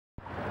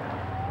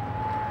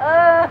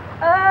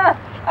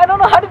I don't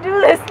know how to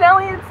do this,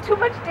 Nelly. It's too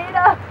much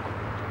data.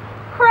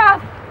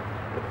 Crap.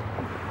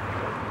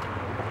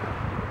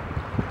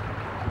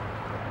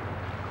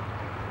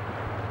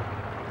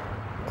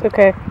 It's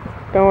okay.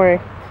 Don't worry.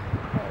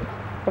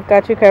 I've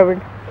got you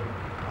covered.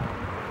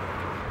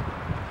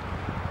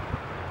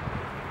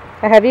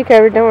 I have you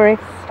covered. Don't worry.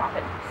 Stop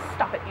it.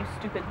 Stop it, you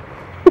stupid.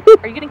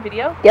 Are you getting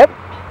video? Yep.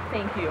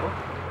 Thank you.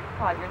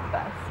 God, you're the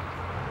best.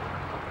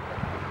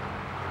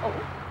 Oh,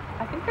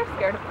 I think they're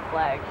scared of the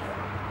flags.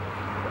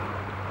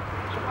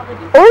 Should probably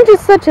do Orange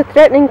is such a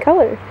threatening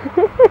color.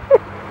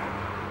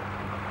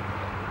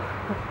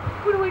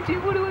 What do I do?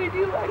 What do I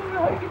do? I don't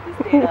know how to get this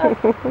data.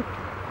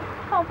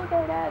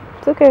 Complicated.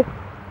 It's okay.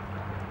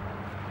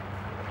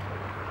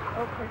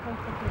 Oh, here comes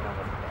something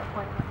over there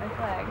pointing at my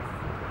flags.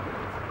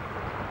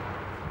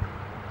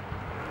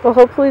 Well,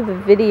 hopefully the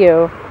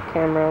video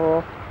camera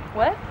will...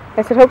 What?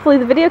 I said hopefully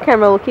the video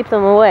camera will keep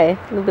them away.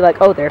 They'll be like,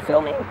 oh, they're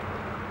filming.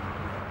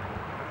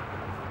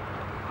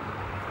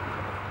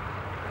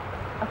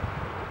 A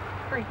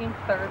freaking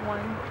third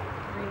one?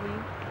 Really?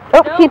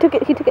 Oh, No. he took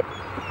it. He took it.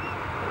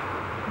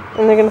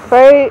 And they're gonna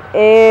fight,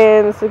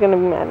 and this is gonna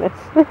be madness.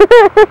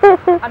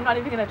 I'm not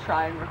even gonna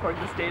try and record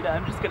this data.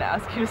 I'm just gonna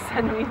ask you to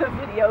send me the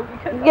video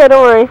because Yeah,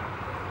 don't worry.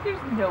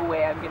 there's no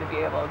way I'm gonna be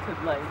able to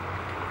like.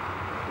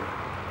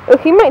 Oh,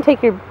 he might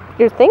take your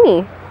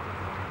thingy.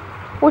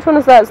 Which one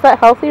is that? Is that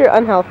healthy or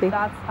unhealthy?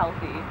 That's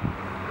healthy.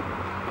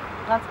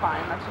 That's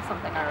fine. That's just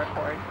something I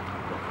record.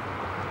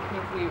 It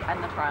means we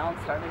end the trial and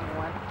start a new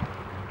one.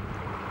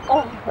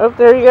 Oh,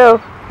 there you go.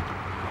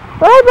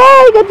 Bye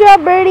bye. Good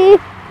job, Birdie.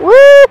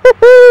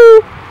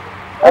 Woo-hoo-hoo.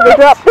 Okay,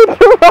 drop.